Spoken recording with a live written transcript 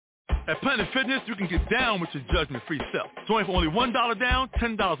At Planet Fitness, you can get down with your judgment-free self. Join for only $1 down,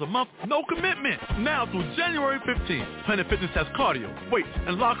 $10 a month, no commitment. Now through January 15th, Planet Fitness has cardio, weights,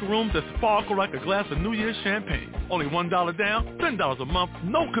 and locker rooms that sparkle like a glass of New Year's champagne. Only $1 down, $10 a month,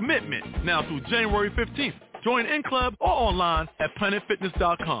 no commitment. Now through January 15th. Join in club or online at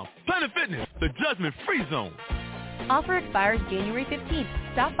planetfitness.com. Planet Fitness, the judgment-free zone. Offer expires January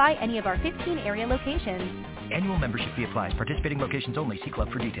 15th. Stop by any of our 15 area locations. Annual membership fee applies. Participating locations only. See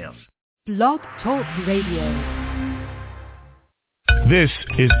club for details. Blog Talk Radio. This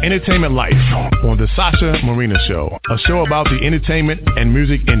is Entertainment Life on the Sasha Marina Show, a show about the entertainment and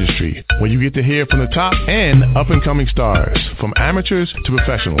music industry, where you get to hear from the top and up-and-coming stars, from amateurs to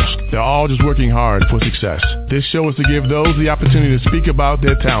professionals. They're all just working hard for success. This show is to give those the opportunity to speak about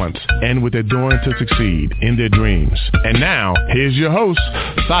their talents and what they're doing to succeed in their dreams. And now, here's your host,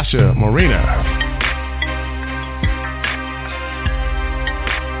 Sasha Marina.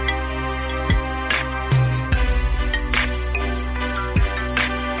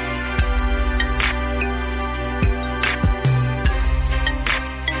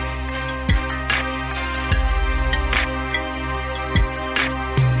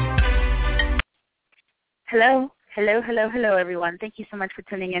 Hello, everyone. Thank you so much for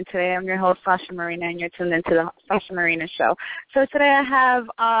tuning in today. I'm your host, Sasha Marina, and you're tuned into the Sasha Marina Show. So today I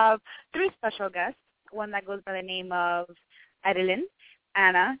have three special guests, one that goes by the name of LIN,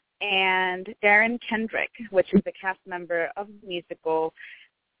 Anna, and Darren Kendrick, which is the cast member of the musical,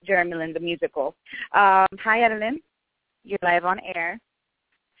 Jeremy Lin, the musical. Hi, LIN. You're live on air.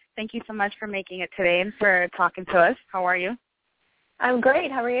 Thank you so much for making it today and for talking to us. How are you? I'm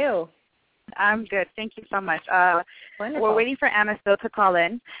great. How are you? I'm good. Thank you so much. Wonderful. We're waiting for Anna still to call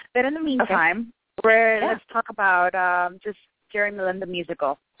in. But in the meantime, let's talk about just Jeremy Lin, the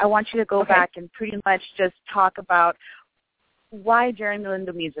musical. I want you to go back and pretty much just talk about why Jeremy Lin,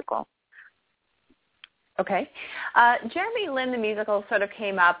 the musical. Okay. Jeremy Lin, the musical sort of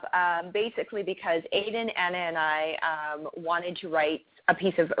came up basically because Aiden, Anna, and I wanted to write a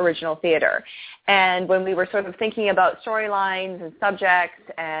piece of original theater. And when we were sort of thinking about storylines and subjects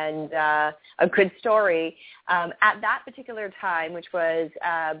and a good story, at that particular time, which was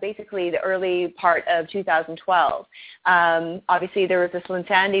basically the early part of 2012, obviously there was this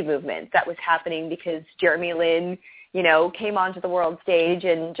Linsanity movement that was happening because Jeremy Lin, came onto the world stage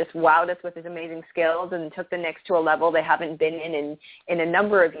and just wowed us with his amazing skills and took the next to a level they haven't been in a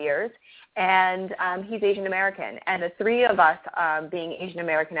number of years. And he's Asian American. And the three of us being Asian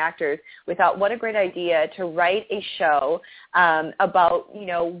American actors, we thought, what a great idea to write a show about,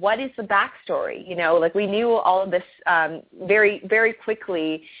 what is the backstory? We knew all of this very, very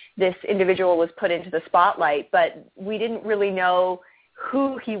quickly. This individual was put into the spotlight, but we didn't really know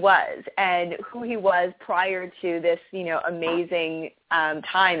who he was and who he was prior to this, amazing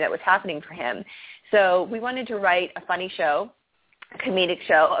time that was happening for him. So we wanted to write a funny show, a comedic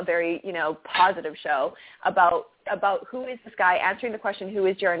show, a very, positive show about who is this guy, answering the question, who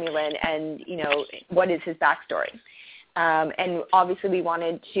is Jeremy Lin, and, what is his backstory. And obviously we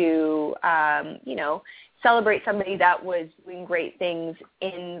wanted to, celebrate somebody that was doing great things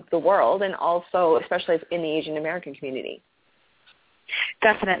in the world and also especially in the Asian American community.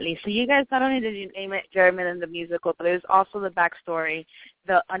 Definitely. So you guys, not only did you name it Jeremy Lin, the musical, but there's also the backstory,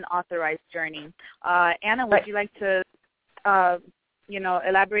 the unauthorized journey. Anna, would you like to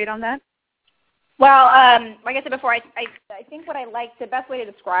elaborate on that? Well, like I said before, I think what I like, the best way to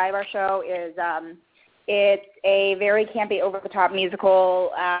describe our show is it's a very campy, over-the-top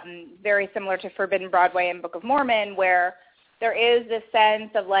musical, very similar to Forbidden Broadway and Book of Mormon, where there is this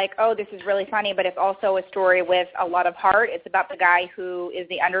sense of like, oh, this is really funny, but it's also a story with a lot of heart. It's about the guy who is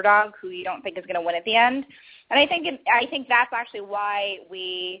the underdog, who you don't think is going to win at the end. And I think that's actually why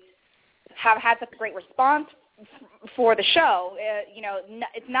we have had such a great response for the show.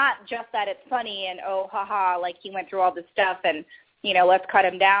 It's not just that it's funny and, oh, haha, like he went through all this stuff and, let's cut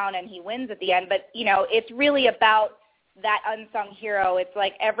him down and he wins at the end. But, it's really about that unsung hero. It's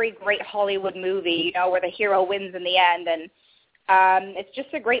like every great Hollywood movie, where the hero wins in the end. And it's just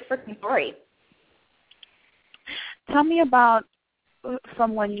a great freaking story. Tell me about,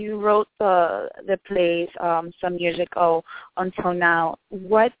 from when you wrote the plays some years ago until now,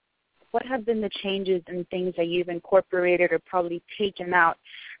 what have been the changes and things that you've incorporated or probably taken out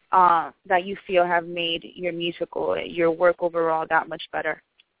that you feel have made your musical, your work overall that much better?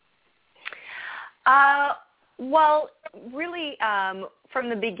 Well, really, from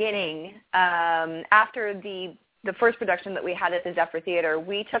the beginning, after the the first production that we had at the Zephyr Theater,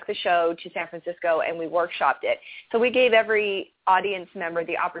 we took the show to San Francisco and we workshopped it. So we gave every audience member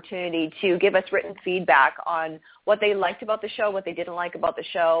the opportunity to give us written feedback on what they liked about the show, what they didn't like about the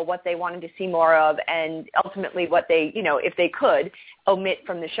show, what they wanted to see more of, and ultimately what they, if they could, omit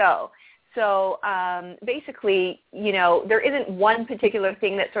from the show. So basically, there isn't one particular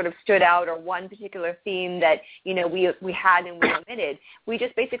thing that sort of stood out or one particular theme that, we had and we omitted. We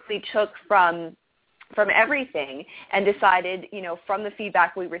just basically took from everything and decided, from the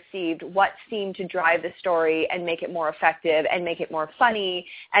feedback we received, what seemed to drive the story and make it more effective and make it more funny,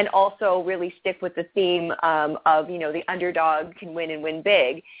 and also really stick with the theme of, the underdog can win and win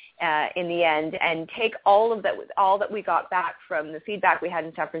big in the end, and take all that we got back from the feedback we had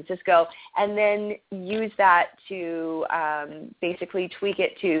in San Francisco, and then use that to basically tweak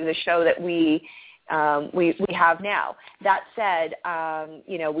it to the show that we have now. That said,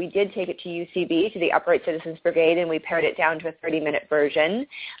 we did take it to UCB, to the Upright Citizens Brigade, and we pared it down to a 30-minute version.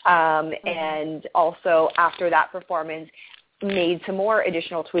 And also, after that performance, made some more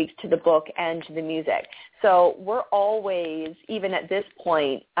additional tweaks to the book and to the music. So we're always, even at this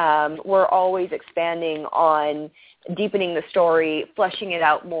point, we're always expanding on deepening the story, fleshing it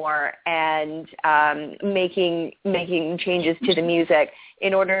out more, and making changes to the music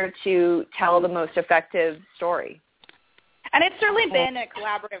in order to tell the most effective story. And it's certainly been a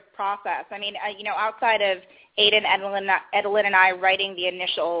collaborative process. I mean, outside of Aiden, Edelyn, and I writing the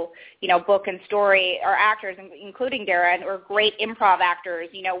initial, book and story, our actors, including Darren, are great improv actors.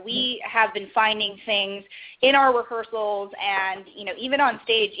 We have been finding things in our rehearsals and, even on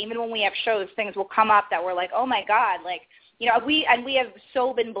stage, even when we have shows, things will come up that we're like, oh my God, we have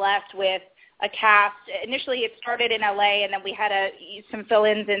so been blessed with a cast. Initially, it started in LA, and then we had some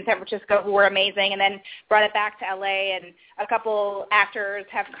fill-ins in San Francisco who were amazing, and then brought it back to LA, and a couple actors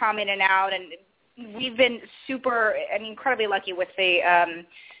have come in and out, and we've been incredibly lucky with the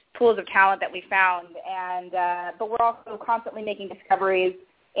pools of talent that we found. And but we're also constantly making discoveries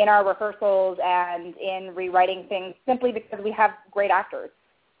in our rehearsals and in rewriting things, simply because we have great actors.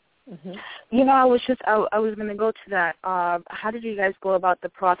 Mm-hmm. I was going to go to that. How did you guys go about the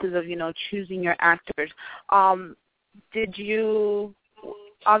process of, choosing your actors? Did you,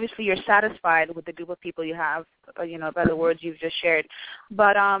 obviously you're satisfied with the group of people you have, by the words you've just shared,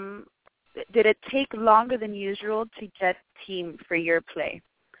 but did it take longer than usual to get team for your play?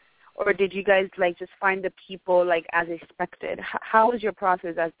 Or did you guys, just find the people, as expected? How was your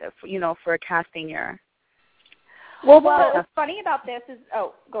process for casting your... Well, what's funny about this is,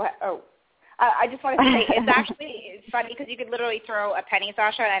 go ahead. I just wanted to say it's funny because you could literally throw a penny,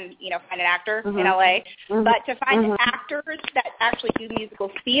 Sasha, and, find an actor in LA. Mm-hmm. But to find actors that actually do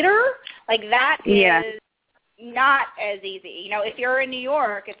musical theater, that is not as easy. If you're in New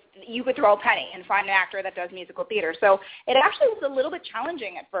York, you could throw a penny and find an actor that does musical theater. So it actually was a little bit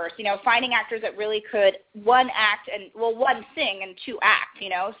challenging at first, finding actors that really could, one sing and two act,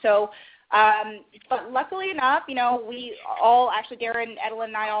 So... but luckily enough, we all, actually Darren, Edelyn,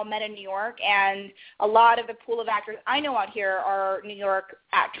 and I all met in New York, and a lot of the pool of actors I know out here are New York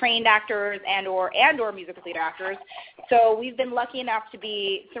trained actors and or musical theater actors. So we've been lucky enough to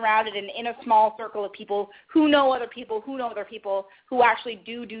be surrounded in a small circle of people who know other people who actually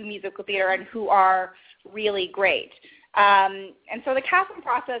do musical theater and who are really great. And so the casting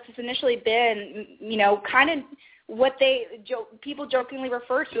process has initially been, kind of what people jokingly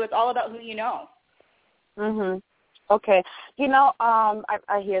refer to. It's all about who you know. Mhm. Okay.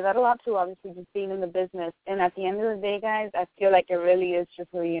 I hear that a lot too, obviously, just being in the business. And at the end of the day, guys, I feel like it really is just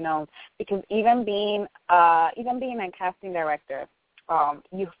who you know. Because even being a casting director,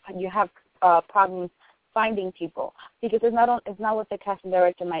 you have problems finding people, because it's not what the casting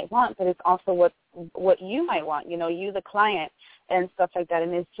director might want, but it's also what you might want. You the client and stuff like that.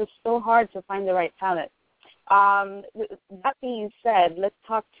 And it's just so hard to find the right talent. That being said, let's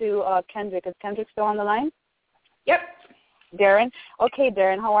talk to Kendrick. Is Kendrick still on the line? Yep. Darren? Okay,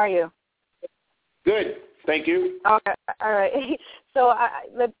 Darren, how are you? Good, thank you. Okay, all right. So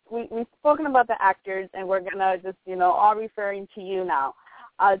we've spoken about the actors, and we're going to just, all referring to you now.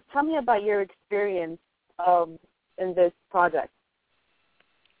 Tell me about your experience in this project.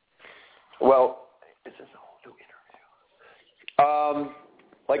 Well, this is a whole new interview.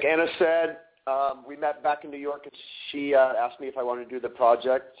 Like Anna said, we met back in New York, and she asked me if I wanted to do the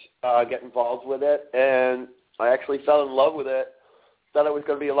project, get involved with it, and I actually fell in love with it. Thought it was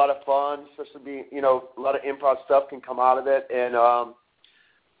going to be a lot of fun, especially a lot of improv stuff can come out of it, and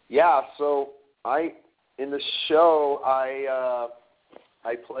so in the show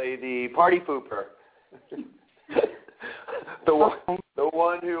I play the party pooper, the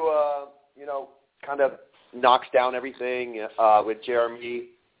one who kind of knocks down everything with Jeremy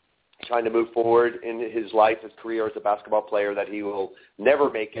trying to move forward in his life, his career as a basketball player, that he will never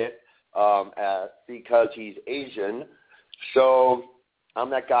make it because he's Asian. So I'm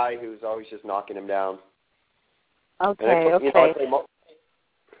that guy who's always just knocking him down. Okay,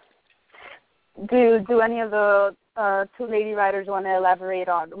 Do any of the two lady writers want to elaborate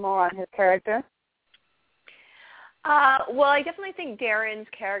more on his character? Well, I definitely think Darren's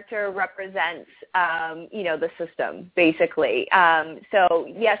character represents, the system, basically. So,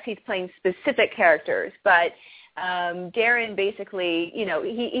 yes, he's playing specific characters, but Darren basically,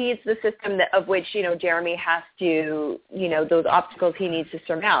 he is the system of which, Jeremy has to, those obstacles he needs to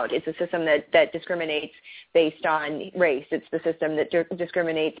surmount. It's a system that discriminates based on race. It's the system that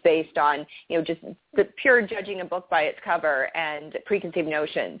discriminates based on, just the pure judging a book by its cover and preconceived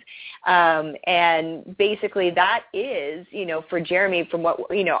notions. And basically that is, for Jeremy, from what,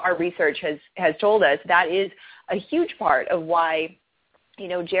 our research has told us, that is a huge part of why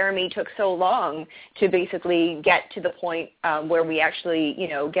Jeremy took so long to basically get to the point where we actually,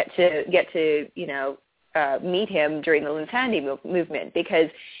 get to meet him during the Linsanity movement, because,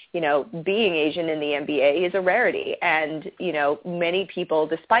 being Asian in the NBA is a rarity. And, many people,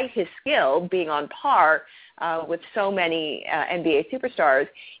 despite his skill being on par with so many NBA superstars,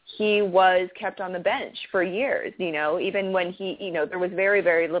 he was kept on the bench for years, even when he, there was very,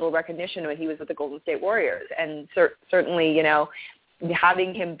 very little recognition when he was with the Golden State Warriors. And certainly,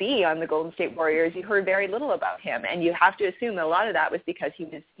 having him be on the Golden State Warriors, you heard very little about him, and you have to assume that a lot of that was because he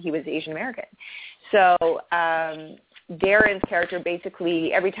was Asian American. So Darren's character,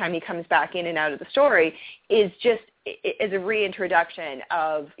 basically every time he comes back in and out of the story, is a reintroduction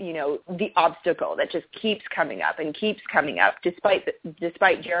of the obstacle that just keeps coming up,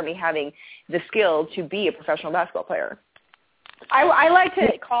 despite Jeremy having the skill to be a professional basketball player. I like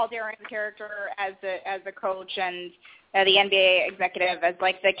to call Darren's character as the coach and the NBA executive as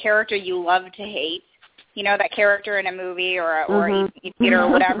like the character you love to hate. That character in a movie or theater or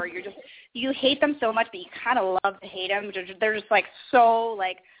whatever. You hate them so much, but you kind of love to hate them. They're just like so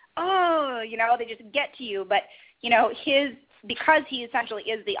like, they just get to you. But because he essentially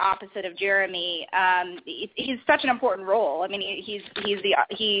is the opposite of Jeremy, he's such an important role. I mean,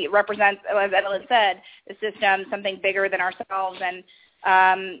 he represents, as Evelyn said, the system, something bigger than ourselves, and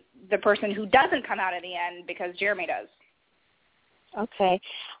the person who doesn't come out in the end because Jeremy does. Okay.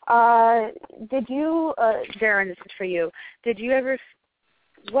 Did you, Darren, this is for you. Did you ever?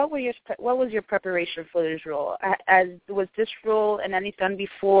 What was your preparation for this role? Was this role and any done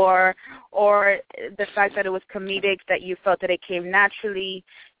before, or the fact that it was comedic, that you felt that it came naturally?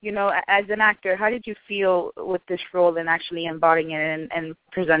 As an actor, how did you feel with this role and actually embodying it and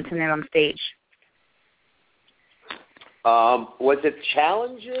presenting it on stage? Was it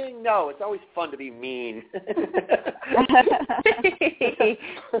challenging? No, it's always fun to be mean. I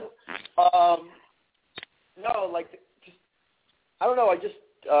don't know. I just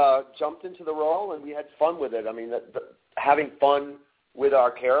jumped into the role and we had fun with it. I mean, having fun with our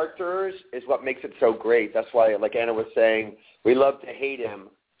characters is what makes it so great. That's why, like Anna was saying, we love to hate him,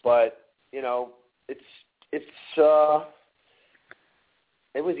 but it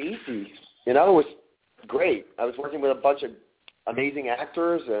was easy. It was great. I was working with a bunch of amazing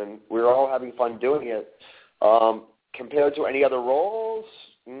actors, and we were all having fun doing it. Compared to any other roles,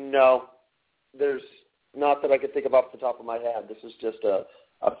 no. There's not that I could think of off the top of my head. This is just a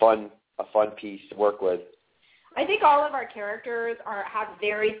fun piece to work with. I think all of our characters have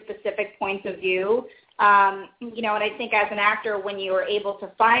very specific points of view. And I think as an actor, when you are able to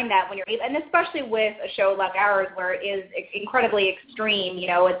find that, and especially with a show like ours where it is incredibly extreme,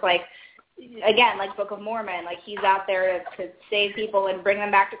 it's like, again, like Book of Mormon, like he's out there to save people and bring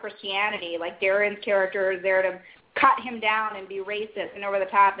them back to Christianity. Like Darren's character is there to cut him down and be racist and over the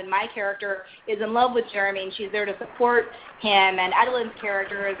top, and my character is in love with Jeremy and she's there to support him, and Adeline's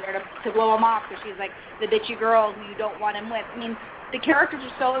character is there to blow him off because she's like the bitchy girl who you don't want him with. I mean, the characters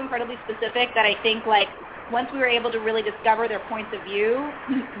are so incredibly specific that I think like once we were able to really discover their points of view,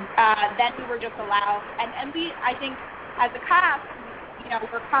 then we were just allowed, and we, I think, as a cast,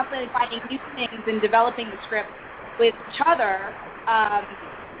 we're constantly finding new things and developing the script with each other.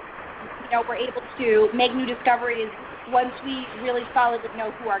 We're able to make new discoveries once we really solidly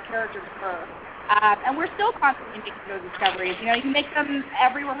know who our characters were. And we're still constantly making those discoveries. You can make them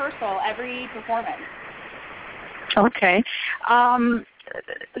every rehearsal, every performance. Okay.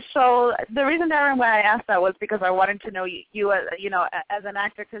 So the reason, Darren, why I asked that was because I wanted to know you as an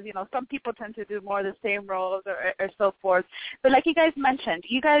actor, because, some people tend to do more of the same roles or so forth. But like you guys mentioned,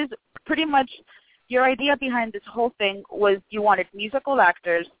 you guys pretty much, your idea behind this whole thing was you wanted musical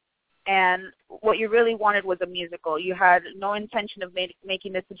actors and what you really wanted was a musical. You had no intention of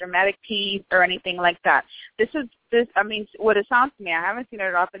making this a dramatic piece or anything like that. I mean, what it sounds to me, I haven't seen it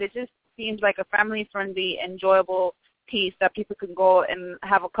at all, but it just seems like a family-friendly, enjoyable piece that people can go and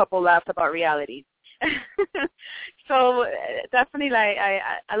have a couple laughs about reality. So definitely,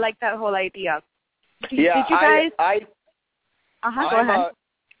 I like that whole idea. Did you guys? Go ahead.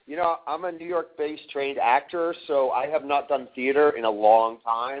 I'm a New York-based trained actor, so I have not done theater in a long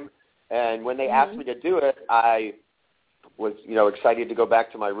time. And when they asked me to do it, I was, excited to go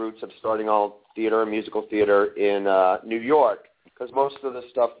back to my roots of starting all theater and musical theater in New York, because most of the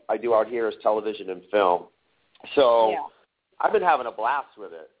stuff I do out here is television and film. So I've been having a blast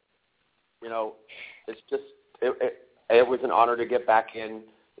with it. It's just it was an honor to get back in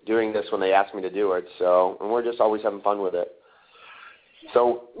doing this when they asked me to do it. So, and we're just always having fun with it.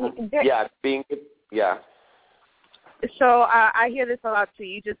 So So I hear this a lot too.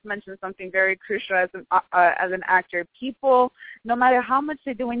 You just mentioned something very crucial as an actor. People, no matter how much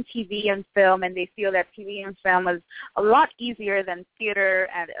they do in TV and film, and they feel that TV and film is a lot easier than theater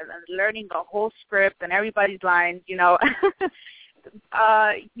and learning the whole script and everybody's lines. You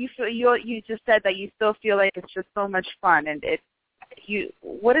just said that you still feel like it's just so much fun. And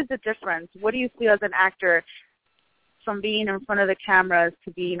what is the difference? What do you feel as an actor from being in front of the cameras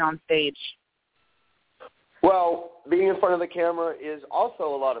to being on stage? Well, being in front of the camera is also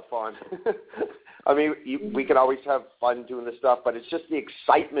a lot of fun. I mean, we can always have fun doing this stuff, but it's just the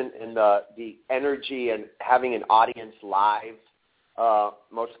excitement and the energy and having an audience live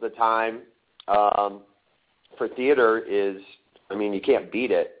most of the time. For theater is, I mean, you can't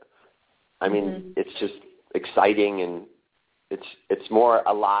beat it. I mean, it's just exciting, and it's more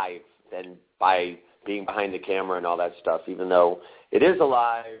alive than by being behind the camera and all that stuff, even though it is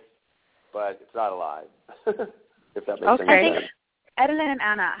alive, but it's not alive, if that makes any sense. Adeline and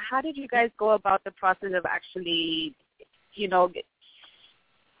Anna, how did you guys go about the process of actually,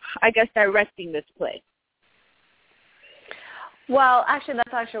 directing this play? Well, actually,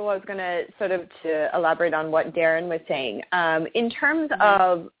 that's actually what I was going to sort of to elaborate on what Darren was saying. In terms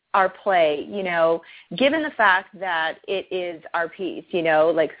of our play, given the fact that it is our piece,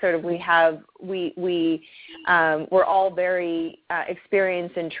 we're all very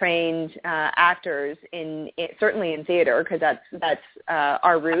experienced and trained actors certainly in theater, because that's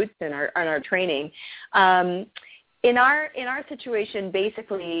our roots and our training. In our situation,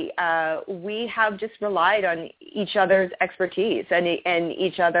 basically, we have just relied on each other's expertise and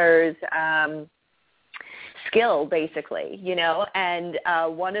each other's skill, basically, and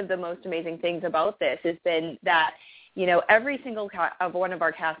one of the most amazing things about this has been that, every single one of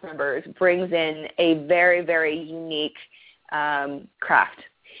our cast members brings in a very, very unique craft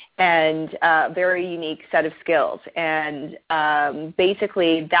and very unique set of skills. And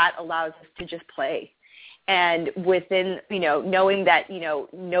basically that allows us to just play. And within, knowing that,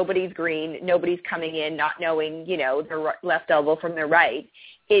 nobody's green, nobody's coming in, not knowing, their left elbow from their right,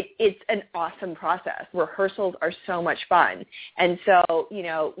 it's an awesome process. Rehearsals are so much fun. And so,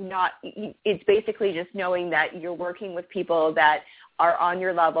 it's basically just knowing that you're working with people that are on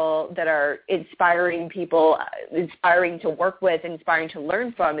your level, that are inspiring people, inspiring to work with, inspiring to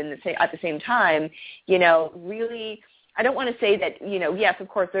learn from, and at the same time, really, I don't want to say that, yes, of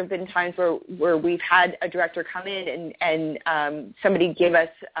course, there have been times where we've had a director come in and somebody give us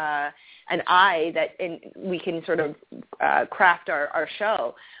an eye and we can sort of craft our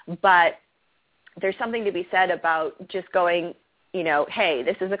show. But there's something to be said about just going, hey,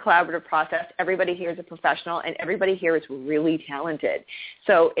 this is a collaborative process. Everybody here is a professional, and everybody here is really talented.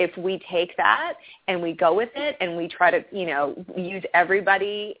 So if we take that and we go with it and we try to, use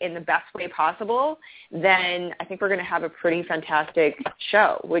everybody in the best way possible, then I think we're going to have a pretty fantastic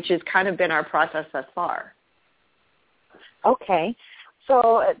show, which has kind of been our process thus far. Okay.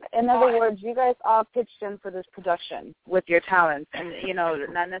 So, in other words, you guys all pitched in for this production with your talents, and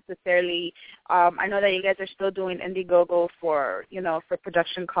not necessarily. I know that you guys are still doing Indiegogo for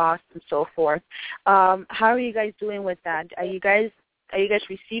production costs and so forth. How are you guys doing with that? Are you guys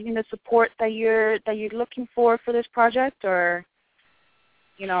receiving the support that you're looking for this project, or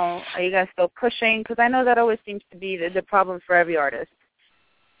are you guys still pushing? Because I know that always seems to be the problem for every artist.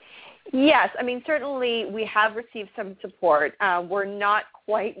 Yes, I mean, certainly we have received some support. We're not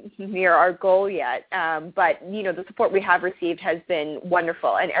quite near our goal yet, but, the support we have received has been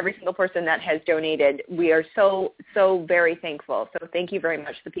wonderful, and every single person that has donated, we are so, so very thankful. So thank you very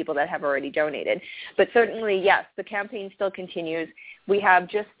much to the people that have already donated. But certainly, yes, the campaign still continues. We have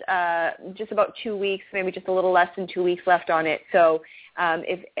just about 2 weeks, maybe just a little less than 2 weeks left on it. So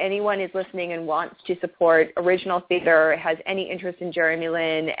if anyone is listening and wants to support original theater, has any interest in Jeremy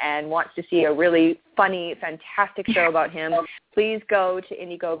Lin, and wants to see a really funny, fantastic show about him, please go to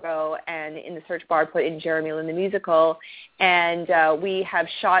Indiegogo and in the search bar put in Jeremy Lin the Musical. And we have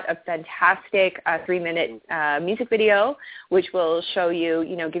shot a fantastic 3-minute music video, which will show you,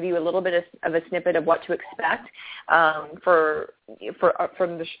 give you a little bit of a snippet of what to expect from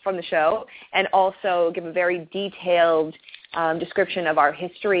the show, and also give a very detailed description of our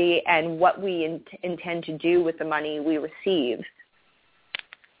history and what we intend to do with the money we receive.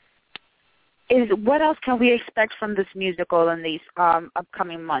 What else can we expect from this musical in these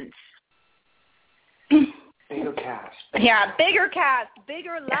upcoming months? Bigger cast. Yeah, bigger cast,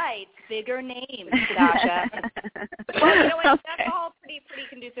 bigger lights, bigger names, Sasha. Well, that's all pretty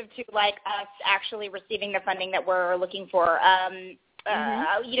conducive to us actually receiving the funding that we're looking for.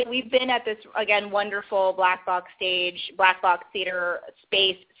 We've been at this, again, wonderful black box theater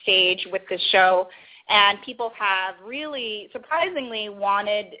stage with this show, and people have really surprisingly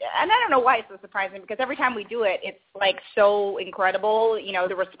wanted, and I don't know why it's so surprising, because every time we do it, it's so incredible.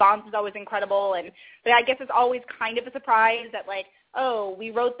 The response is always incredible, but I guess it's always kind of a surprise that oh,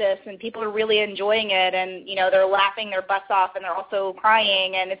 we wrote this and people are really enjoying it, and they're laughing their butts off and they're also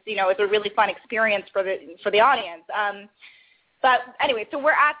crying, and it's it's a really fun experience for the audience. But anyway, so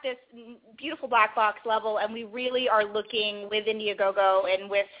we're at this beautiful black box level, and we really are looking with Indiegogo and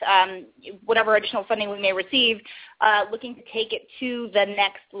with whatever additional funding we may receive, looking to take it to the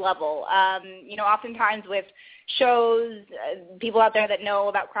next level. Oftentimes with shows, people out there that know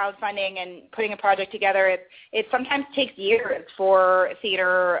about crowdfunding and putting a project together, it sometimes takes years for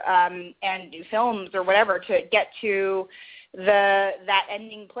theater and films or whatever to get to that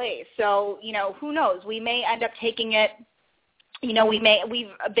ending place. So, who knows? We may end up taking it. We've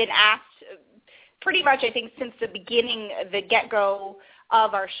been asked pretty much, I think, since the beginning, the get-go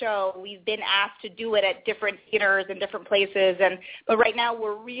of our show, we've been asked to do it at different theaters and different places. But right now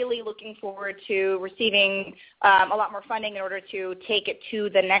we're really looking forward to receiving a lot more funding in order to take it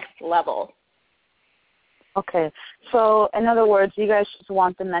to the next level. Okay. So, in other words, you guys just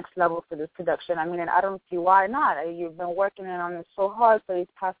want the next level for this production. I mean, and I don't see why not. You've been working on it so hard for these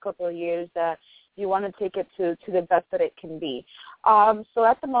past couple of years that you want to take it to the best that it can be. So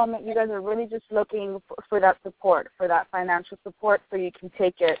at the moment, you guys are really just looking for that support, for that financial support, so you can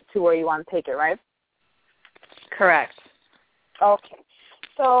take it to where you want to take it, right? Correct. Okay.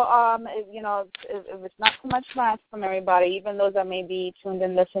 So, if it's not too much to ask from everybody, even those that may be tuned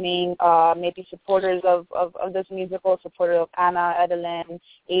in listening, maybe supporters of this musical, supporters of Anna, Adeline,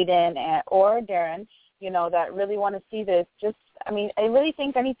 Aiden, or Darren, that really want to see this, I really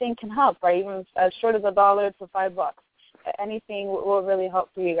think anything can help, right? Even as short as $1 to $5. Anything will really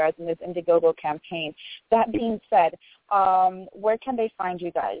help for you guys in this Indiegogo campaign. That being said, where can they find you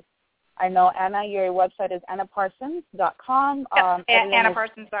guys? I know, Anna, your website is annaparsons.com.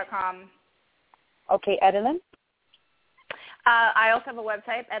 Annaparsons.com. Okay, Adeline? I also have a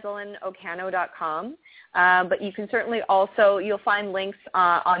website, edelineocano.com. But you can certainly also, you'll find links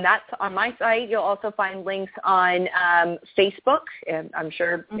on my site. You'll also find links on Facebook. And I'm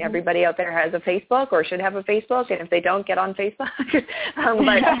sure everybody out there has a Facebook or should have a Facebook. And if they don't, get on Facebook. But get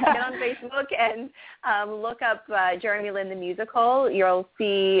on Facebook and look up Jeremy Lin the Musical. You'll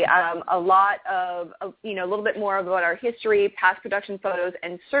see a lot of, a little bit more about our history, past production photos,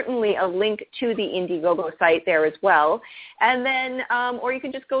 and certainly a link to the Indiegogo site there as well. And then, or you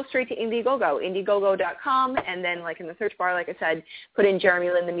can just go straight to Indiegogo, indiegogo.com, and then in the search bar, like I said, put in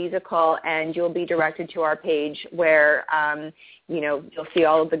Jeremy Lin the Musical, and you'll be directed to our page where, you'll see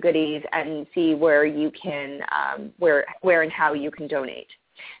all of the goodies and see where you can, where and how you can donate.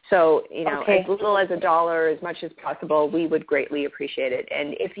 So, as little as $1, as much as possible, we would greatly appreciate it.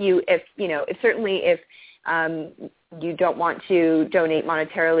 And if you don't want to donate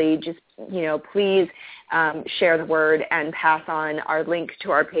monetarily, just, please share the word and pass on our link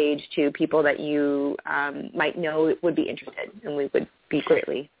to our page to people that you might know would be interested, and we would be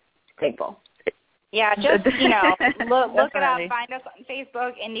greatly thankful. Yeah, just, look it up, find us on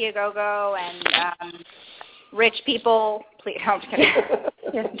Facebook, Indiegogo, and rich people. Please, no, I'm just kidding.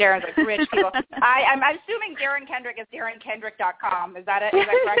 Darren's rich people. I'm assuming Darren Kendrick is DarrenKendrick.com. Is that it? Is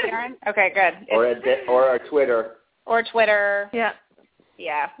that correct, Darren? Okay, good. Or our Twitter. Or Twitter. Yeah.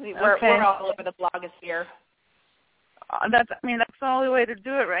 Yeah, we're all over the blogosphere. That's the only way to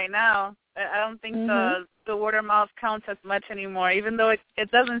do it right now. I don't think the word of mouth counts as much anymore, even though it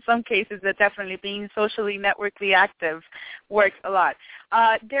does in some cases. It definitely, being socially networkly active works a lot.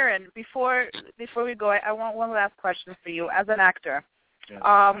 Darren, before we go, I want one last question for you as an actor.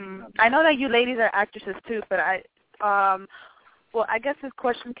 I know that you ladies are actresses too, but Well, I guess this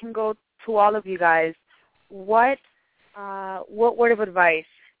question can go to all of you guys. What word of advice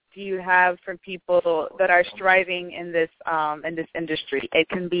do you have for people that are striving in this industry? It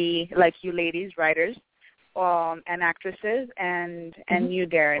can be like you ladies, writers, and actresses, and you,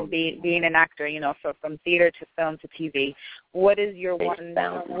 Darren, being an actor, so from theater to film to TV. What is your one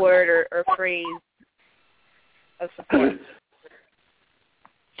word or phrase of support?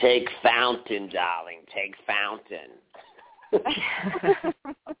 Take fountain, darling. Take fountain.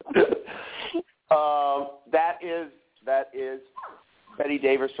 That is Betty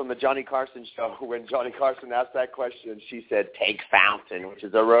Davis from the Johnny Carson show. When Johnny Carson asked that question, she said, "Take fountain," which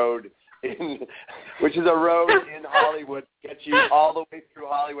is a road in Hollywood, gets you all the way through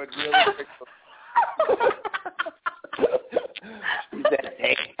Hollywood really quickly. She said,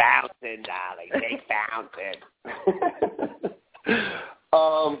 "Take fountain, darling. Take fountain."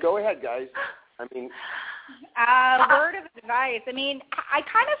 Go ahead, guys. Word of advice. I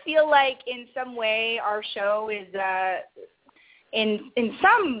kind of feel like in some way our show is in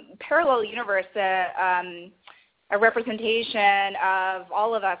some parallel universe a representation of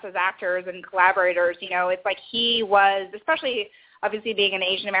all of us as actors and collaborators. It's like he was, especially obviously being an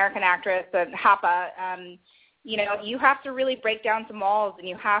Asian American actress at Hapa, you have to really break down some walls and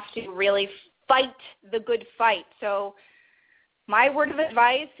you have to really fight the good fight. So my word of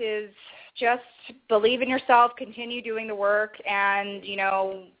advice is just believe in yourself, continue doing the work, and,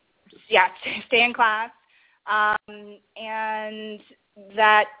 stay in class. And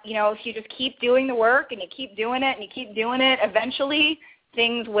that, if you just keep doing the work and you keep doing it and you keep doing it, eventually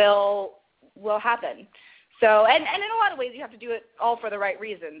things will happen. So, and in a lot of ways you have to do it all for the right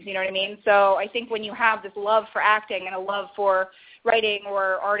reasons, you know what I mean? So I think when you have this love for acting and a love for writing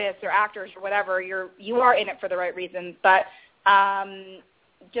or artists or actors or whatever, you are in it for the right reasons. But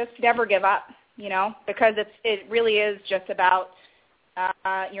just never give up, because it really is just about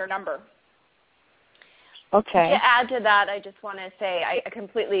your number. Okay. To add to that, I just want to say I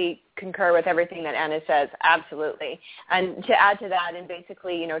completely concur with everything that Anna says, absolutely. And to add to that and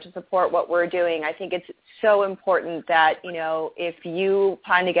basically, to support what we're doing, I think it's so important that, if you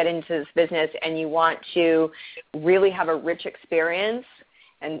plan to get into this business and you want to really have a rich experience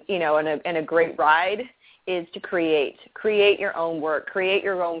and, and a great ride, is to create your own work, create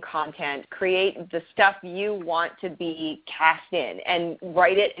your own content, create the stuff you want to be cast in, and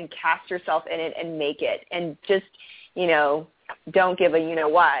write it and cast yourself in it and make it. And just, don't give a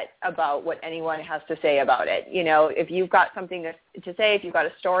what about what anyone has to say about it. If you've got something to say, if you've got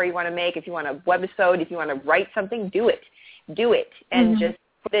a story you want to make, if you want a webisode, if you want to write something, do it, and just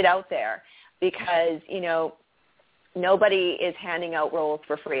put it out there, because, nobody is handing out roles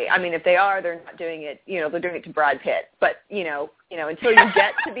for free. If they are, they're not doing it, they're doing it to Brad Pitt. But, until you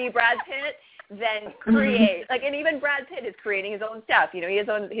get to be Brad Pitt, then create. And even Brad Pitt is creating his own stuff. He has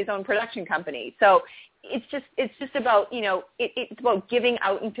his own production company. So it's just about, it's about giving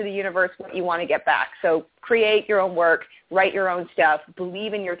out into the universe what you want to get back. So create your own work, write your own stuff,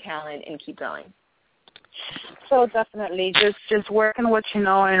 believe in your talent, and keep going. So definitely, just work on what you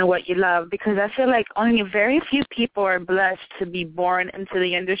know and what you love, because I feel like only very few people are blessed to be born into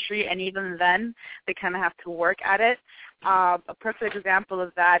the industry, and even then, they kind of have to work at it. A perfect example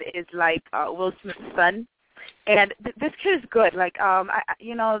of that is like Will Smith's son, and this kid is good. Like,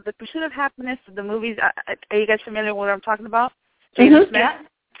 The Pursuit of Happiness, the movies. Are you guys familiar with what I'm talking about? Jaden Smith. Yeah.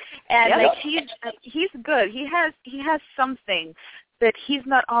 And he's good. He has something that he's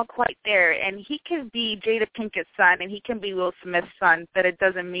not all quite there, and he can be Jada Pinkett's son, and he can be Will Smith's son, but it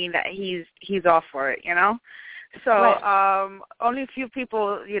doesn't mean that he's all for it, So right. Only a few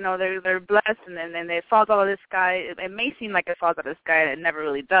people, they're blessed, and then it falls out of the sky. It may seem like it falls out of the sky, and it never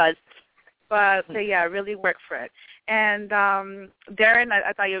really does. But really work for it. And Darren,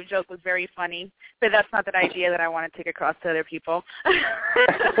 I thought your joke was very funny, but that's not the idea that I want to take across to other people. So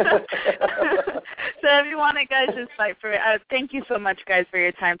if you want to, guys, just fight for it. Thank you so much, guys, for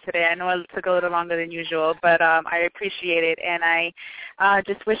your time today. I know it took a little longer than usual, but I appreciate it, and I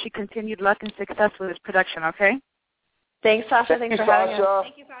just wish you continued luck and success with this production, okay? Thanks, Sasha. Thanks for having us.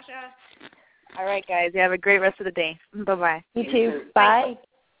 Thank you, Sasha. All right, guys. You have a great rest of the day. Bye-bye. You too. Bye.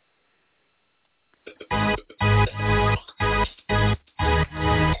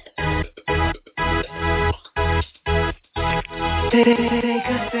 Take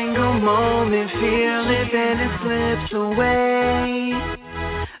a single moment, feel it, then it slips away.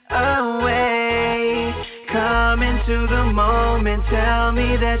 Come into the moment, tell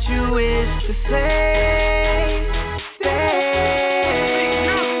me that you wish to stay.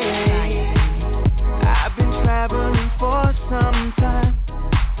 I've been traveling for some time,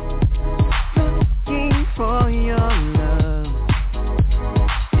 looking for your love.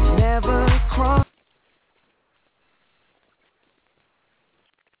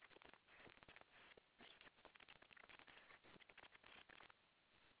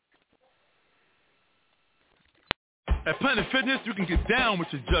 At Planet Fitness, you can get down with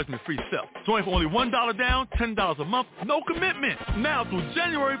your judgment-free self. Join for only $1 down, $10 a month, no commitment. Now through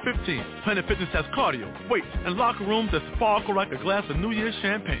January 15th, Planet Fitness has cardio, weights, and locker rooms that sparkle like a glass of New Year's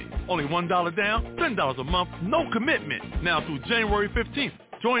champagne. Only $1 down, $10 a month, no commitment. Now through January 15th.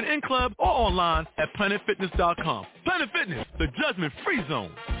 Join in club or online at planetfitness.com. Planet Fitness, the judgment-free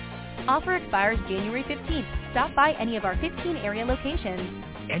zone. Offer expires January 15th. Stop by any of our 15 area locations.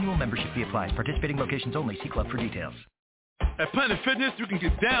 Annual membership fee applies. Participating locations only. See club for details. At Planet Fitness, you can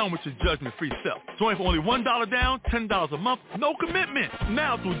get down with your judgment-free self. Join for only $1 down, $10 a month, no commitment.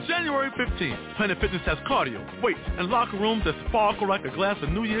 Now through January 15th, Planet Fitness has cardio, weights, and locker rooms that sparkle like a glass of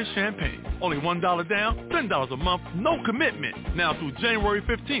New Year's champagne. Only $1 down, $10 a month, no commitment. Now through January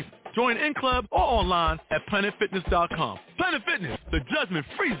 15th. Join in club or online at planetfitness.com. Planet Fitness, the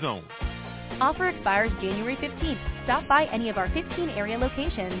judgment-free zone. Offer expires January 15th. Stop by any of our 15 area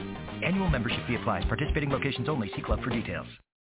locations. Annual membership fee applies. Participating locations only. See club for details.